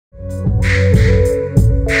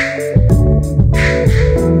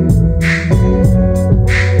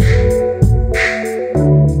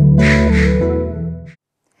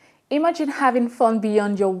Imagine having fun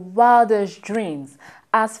beyond your wildest dreams.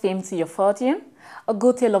 Add fame to your fortune. A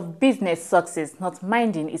good tale of business success, not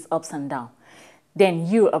minding its ups and downs. Then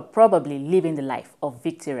you are probably living the life of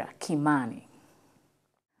Victoria Kimani.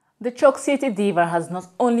 The Chocolatecity Diva has not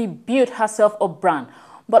only built herself a brand,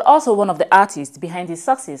 but also one of the artists behind the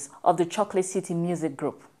success of the Chocolatecity music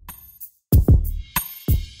group.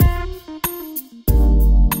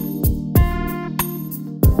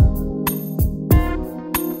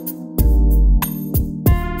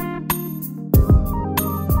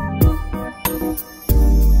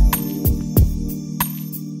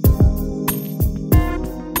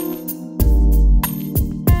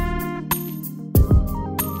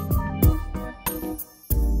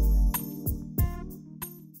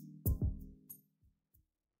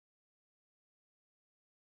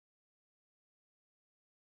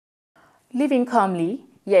 Living calmly,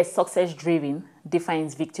 yet success-driven,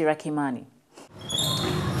 defines Victoria Kimani.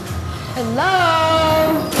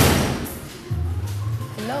 Hello!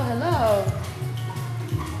 Hello, hello.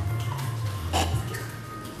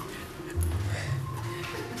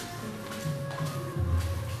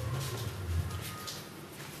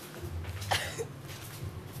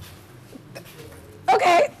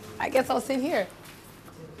 Okay, I guess I'll sit here.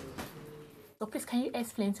 So please, can you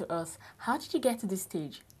explain to us, how did you get to this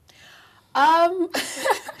stage?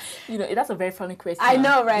 You know, that's a very funny question. I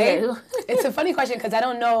know, right? Yeah. It's a funny question because I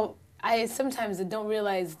don't know. I sometimes don't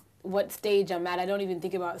realize what stage I'm at. I don't even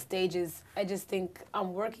think about stages. I just think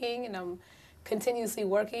I'm working and I'm continuously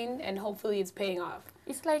working and hopefully it's paying off.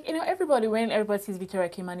 It's like, you know, when everybody sees Victoria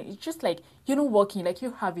Kimani, it's just like, you're not working, like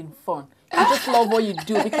you're having fun. You just love what you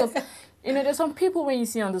do because, you know, there's some people when you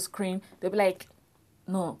see on the screen, they'll be like,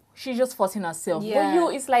 no, she's just forcing herself. Yeah. But you,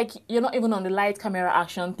 it's like you're not even on the light camera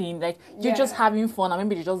action thing. Like you're just having fun, and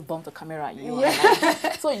maybe they just bump the camera at you. Yeah.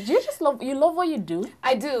 Like, so you just love what you do.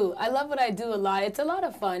 I do. I love what I do a lot. It's a lot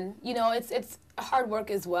of fun. You know, it's hard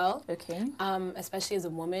work as well. Okay. Especially as a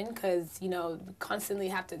woman, because you know, we constantly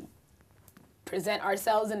have to present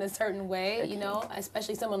ourselves in a certain way. Okay. You know,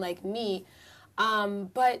 especially someone like me.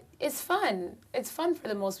 But it's fun. It's fun for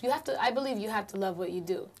the most. I believe you have to love what you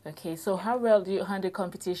do. Okay, so how well do you handle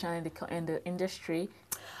competition in the industry?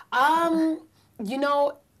 You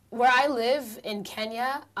know, where I live in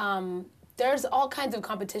Kenya, there's all kinds of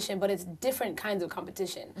competition, but it's different kinds of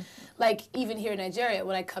competition. Mm-hmm. Like even here in Nigeria,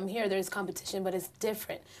 when I come here, there's competition, but it's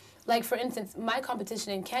different. Like for instance, my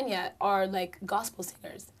competition in Kenya are like gospel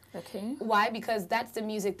singers. Okay. Why? Because that's the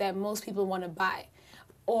music that most people want to buy.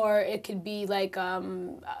 Or it could be like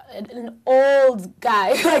an old guy,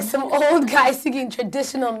 like some old guy singing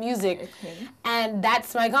traditional music. Okay. And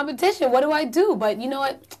that's my competition. What do I do? But you know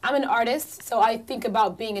what? I'm an artist, so I think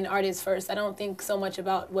about being an artist first. I don't think so much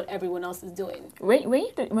about what everyone else is doing. When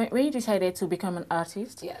you decided to become an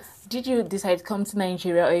artist, yes. Did you decide to come to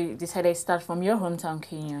Nigeria or you decided to start from your hometown,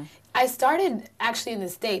 Kenya? I started actually in the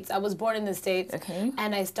States. I was born in the States. Okay.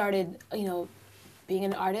 And I started, you know, being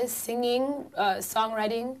an artist, singing,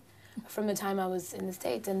 songwriting from the time I was in the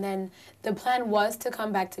States. And then the plan was to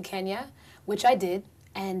come back to Kenya, which I did.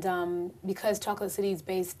 And because Chocolatecity is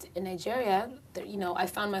based in Nigeria, you know, I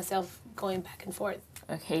found myself going back and forth.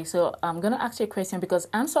 Okay, so I'm going to ask you a question because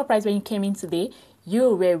I'm surprised when you came in today,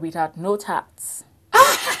 you were without no tats.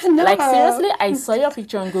 No. Like seriously, I saw your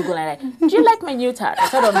picture on Google and I'm like, do you like my new tat? I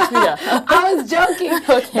saw it on Twitter. I was joking.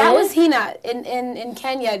 Okay. That was henna in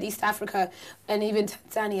Kenya, East Africa, and even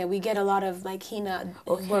Tanzania. We get a lot of like henna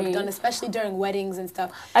work done, especially during weddings and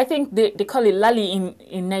stuff. I think they call it lali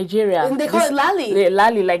in Nigeria. And they call it lali. The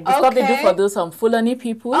lali, like the stuff they do for those Fulani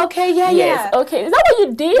people. Okay, yeah, yes. yeah. Okay, is that what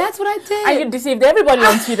you did? That's what I did. And you deceived everybody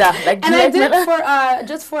on Twitter. Like, and I did it for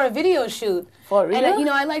just for a video shoot. For real? And you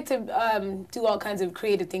know, I like to do all kinds of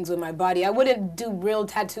creative things with my body. I wouldn't do real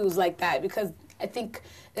tattoos like that because I think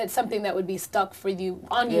that's something that would be stuck for you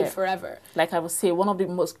you forever. Like I would say, one of the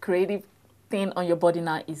most creative thing on your body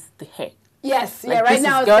now is the hair. Yes, like, yeah, right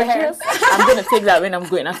now it's gorgeous. the hair. I'm going to take that when I'm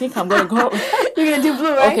going. I think I'm going to go. You're going to do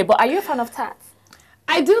blue, right? Okay, but are you a fan of tats?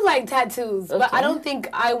 I do like tattoos, but I don't think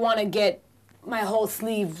I want to get my whole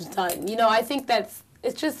sleeves done. You know, I think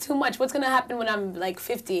it's just too much. What's going to happen when I'm like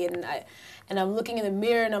 50 and I'm looking in the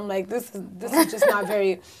mirror and I'm like, this is just not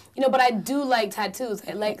very, you know, but I do like tattoos.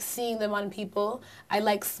 I like seeing them on people. I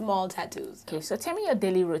like small tattoos. Okay, so tell me your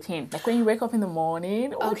daily routine. Like when you wake up in the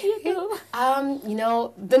morning, what do you do? You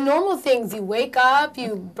know, the normal things. You wake up,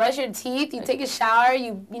 you brush your teeth, you take a shower,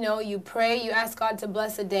 you know, you pray, you ask God to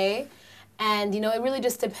bless the day. And, you know, it really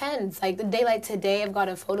just depends. Like the day like today, I've got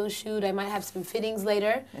a photo shoot. I might have some fittings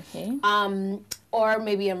later. Okay. Or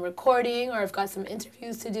maybe I'm recording or I've got some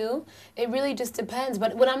interviews to do. It really just depends.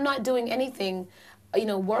 But when I'm not doing anything, you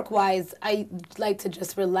know, work-wise, I like to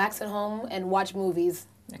just relax at home and watch movies.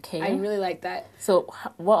 Okay. I really like that. So,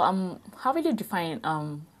 well, how will you define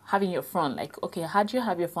having your fun? Like, okay, how do you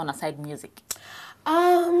have your fun aside music?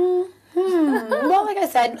 Well, like I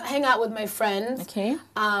said, hang out with my friends. Okay.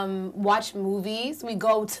 Watch movies. We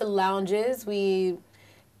go to lounges. You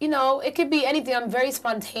know, it could be anything. I'm very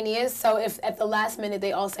spontaneous. So if at the last minute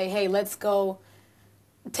they all say, "Hey, let's go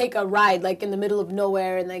take a ride," like in the middle of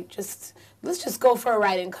nowhere, and like let's just go for a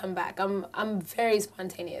ride and come back. I'm very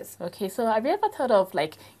spontaneous. Okay, so have you ever thought of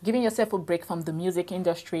like giving yourself a break from the music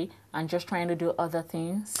industry and just trying to do other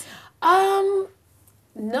things?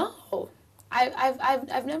 No.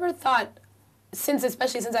 I've never thought,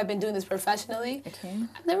 especially since I've been doing this professionally, Okay.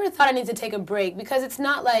 I've never thought I need to take a break, because it's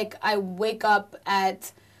not like I wake up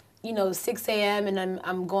at, you know, 6 a.m. and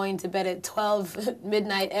I'm going to bed at 12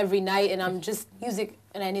 midnight every night, and I'm just music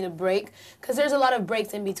and I need a break, because there's a lot of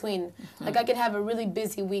breaks in between. Like I could have a really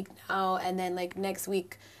busy week now, and then like next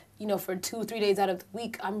week, you know, for 2-3 days out of the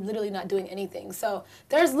week, I'm literally not doing anything. So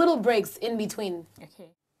there's little breaks in between. Okay.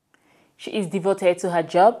 She is devoted to her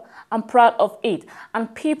job and proud of it,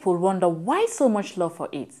 and people wonder why so much love for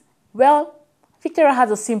it. Well, Victoria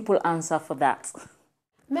has a simple answer for that.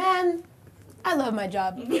 Man, I love my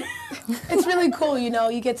job. It's really cool, you know.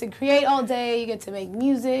 You get to create all day, you get to make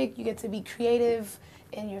music, you get to be creative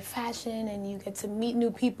in your fashion, and you get to meet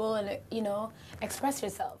new people and, you know, express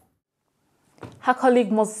yourself. Her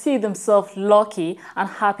colleague must see themselves lucky and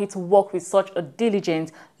happy to work with such a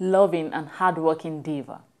diligent, loving, and hardworking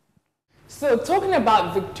diva. So talking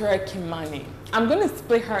about Victoria Kimani, I'm going to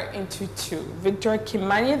split her into two. Victoria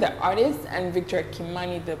Kimani, the artist, and Victoria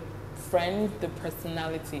Kimani, the friend, the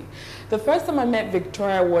personality. The first time I met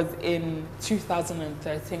Victoria was in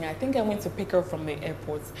 2013. I think I went to pick her from the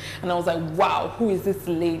airport, and I was like, wow, who is this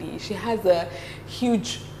lady? She has a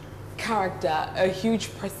huge character, a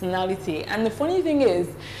huge personality. And the funny thing is,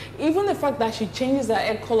 even the fact that she changes her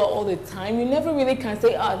hair color all the time, you never really can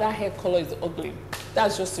say, oh, that hair color is ugly.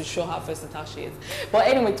 That's just to show how versatile she is. But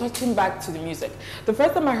anyway, touching back to the music. The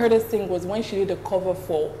first time I heard her sing was when she did a cover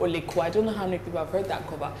for Oleku. I don't know how many people have heard that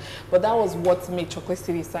cover, but that was what made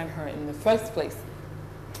Chocolatecity sign her in the first place.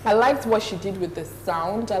 I liked what she did with the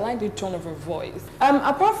sound. I liked the tone of her voice.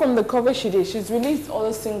 Apart from the cover she did, she's released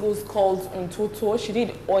other singles called Untoto. She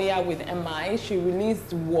did Oya with MI. She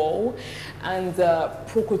released Whoa and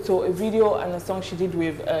Prokoto, a video and a song she did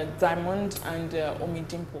with Diamond and Omi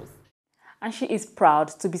Dimples. And she is proud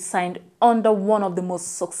to be signed under one of the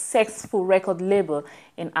most successful record labels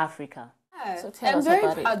in Africa. So tell us about it.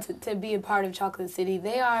 I'm very proud to be a part of Chocolatecity.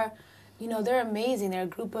 They are, you know, they're amazing. They're a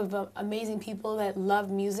group of amazing people that love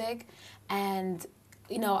music. And,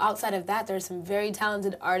 you know, outside of that, there's some very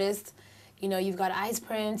talented artists. You know, you've got Ice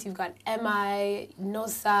Prince, you've got MI,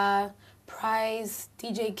 Nosa, Price,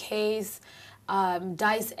 DJ Case,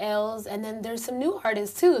 Dice L's, and then there's some new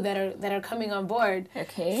artists too that are coming on board.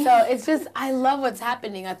 Okay. So it's just, I love what's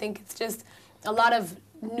happening. I think it's just a lot of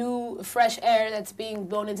new, fresh air that's being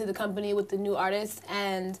blown into the company with the new artists,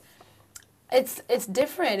 and it's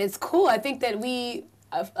different. It's cool. I think that we,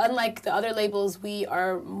 unlike the other labels, we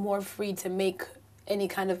are more free to make any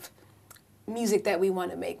kind of music that we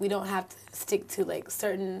want to make. We don't have to stick to like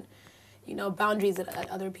certain, you know, boundaries that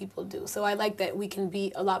other people do. So I like that we can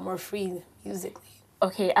be a lot more free musically.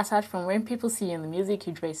 Okay, aside from when people see you in the music,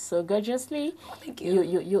 you dress so gorgeously. Oh, thank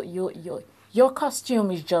you. Your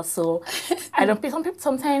costume is just so. I don't.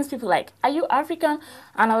 Sometimes people like, are you African?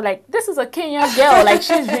 And I was like, this is a Kenyan girl. Like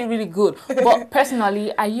she's really really good. But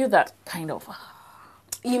personally, are you that kind of?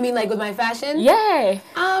 You mean like with my fashion? Yeah.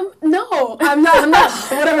 No, I'm not.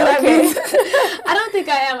 Whatever that means. I don't think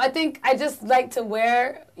I am. I think I just like to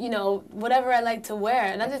wear, you know, whatever I like to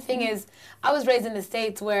wear. Another thing is, I was raised in the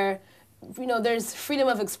States where, you know, there's freedom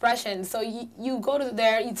of expression. So you go to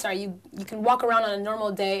there, you can walk around on a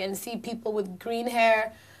normal day and see people with green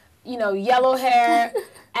hair, you know, yellow hair,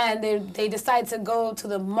 and they decide to go to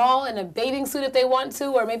the mall in a bathing suit if they want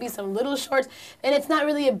to, or maybe some little shorts, and it's not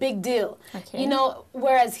really a big deal. Okay. You know,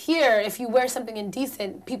 whereas here, if you wear something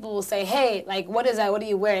indecent, people will say, hey, like, what is that? What are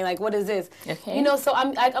you wearing? Like, what is this? Okay. You know, so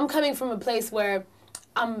I'm coming from a place where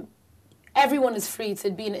everyone is free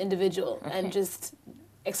to be an individual and just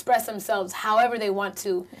express themselves however they want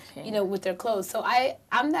to, you know, with their clothes. So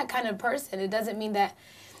I'm that kind of person. It doesn't mean that,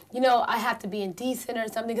 you know, I have to be indecent or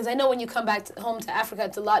something, because I know when you come back home to Africa,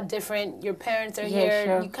 it's a lot different. Your parents are here.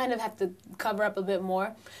 Sure. You kind of have to cover up a bit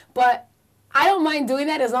more. But I don't mind doing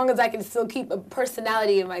that as long as I can still keep a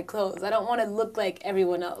personality in my clothes. I don't want to look like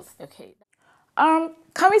everyone else. Okay.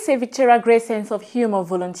 Can we say Victoria's great sense of humor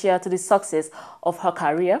volunteered to the success of her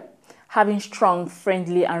career? Having strong,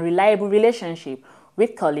 friendly, and reliable relationship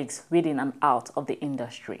with colleagues within and out of the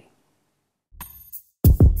industry.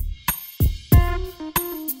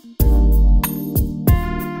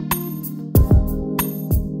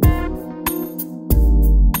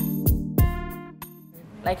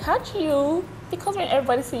 Like, how do you, because when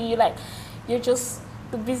everybody see you, like, you're just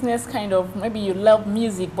the business kind of, maybe you love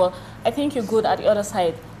music, but I think you're good at the other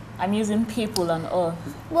side, amusing people and all.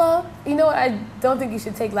 Well, you know what, I don't think you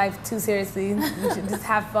should take life too seriously. You should just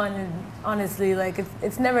have fun, and honestly, like,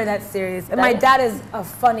 it's never that serious. And my dad is a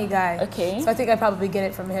funny guy. Okay. So I think I probably get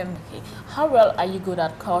it from him. Okay. How well are you good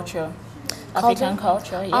at culture? African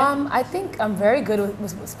culture, yeah. I think I'm very good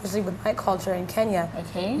with, especially with my culture in Kenya.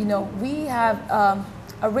 Okay. You know, we have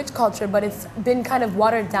a rich culture, but it's been kind of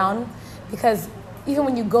watered down because even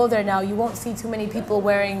when you go there now, you won't see too many people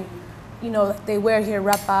wearing, you know, like they wear here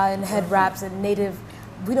rapa and head wraps and native.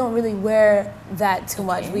 We don't really wear that too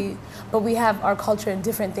much. But we have our culture in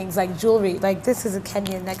different things like jewelry. Like this is a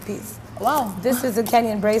Kenyan neck piece. Wow. This is a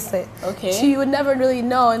Kenyan bracelet. Okay. So you would never really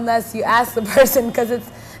know unless you ask the person because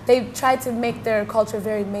they've tried to make their culture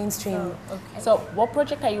very mainstream. Oh, okay. So what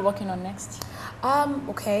project are you working on next?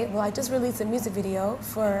 Okay, well, I just released a music video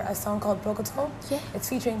for a song called Bokoto. Yeah. It's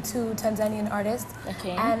featuring 2 Tanzanian artists.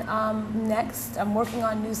 Okay. And next, I'm working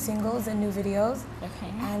on new singles and new videos.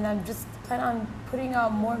 Okay. And I'm just planning on putting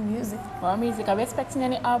out more music. More music. Are we expecting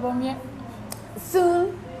any album yet?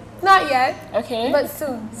 Soon. Not yet. Okay. But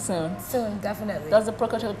soon. Soon. Soon, definitely. Does the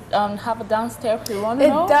Prokoto have a dance step you want to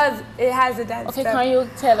know? It does. It has a dance step. Okay, can you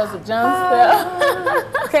tell us a dance step?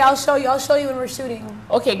 Okay, I'll show you. I'll show you when we're shooting.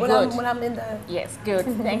 Okay, good. When I'm in the... Yes, good.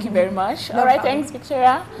 Thank you very much. No All right, problem. thanks,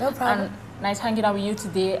 Victoria. No problem. And nice hanging out with you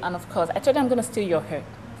today. And of course, I told you I'm going to steal your hair.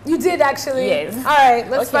 You did, actually? Yes. All right,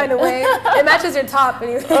 let's Okay. find a way. It matches your top,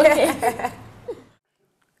 anyway. Okay.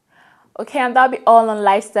 Okay, and that'll be all on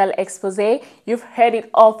Lifestyle Expose. You've heard it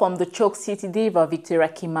all from the Chocolatecity Diva, Victoria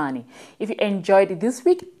Kimani. If you enjoyed this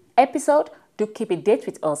week's episode, do keep a date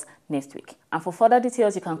with us next week. And for further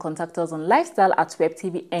details, you can contact us on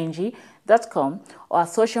lifestyle@webtvng.com or our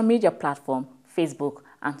social media platform, Facebook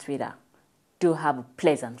and Twitter. Do have a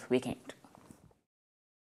pleasant weekend.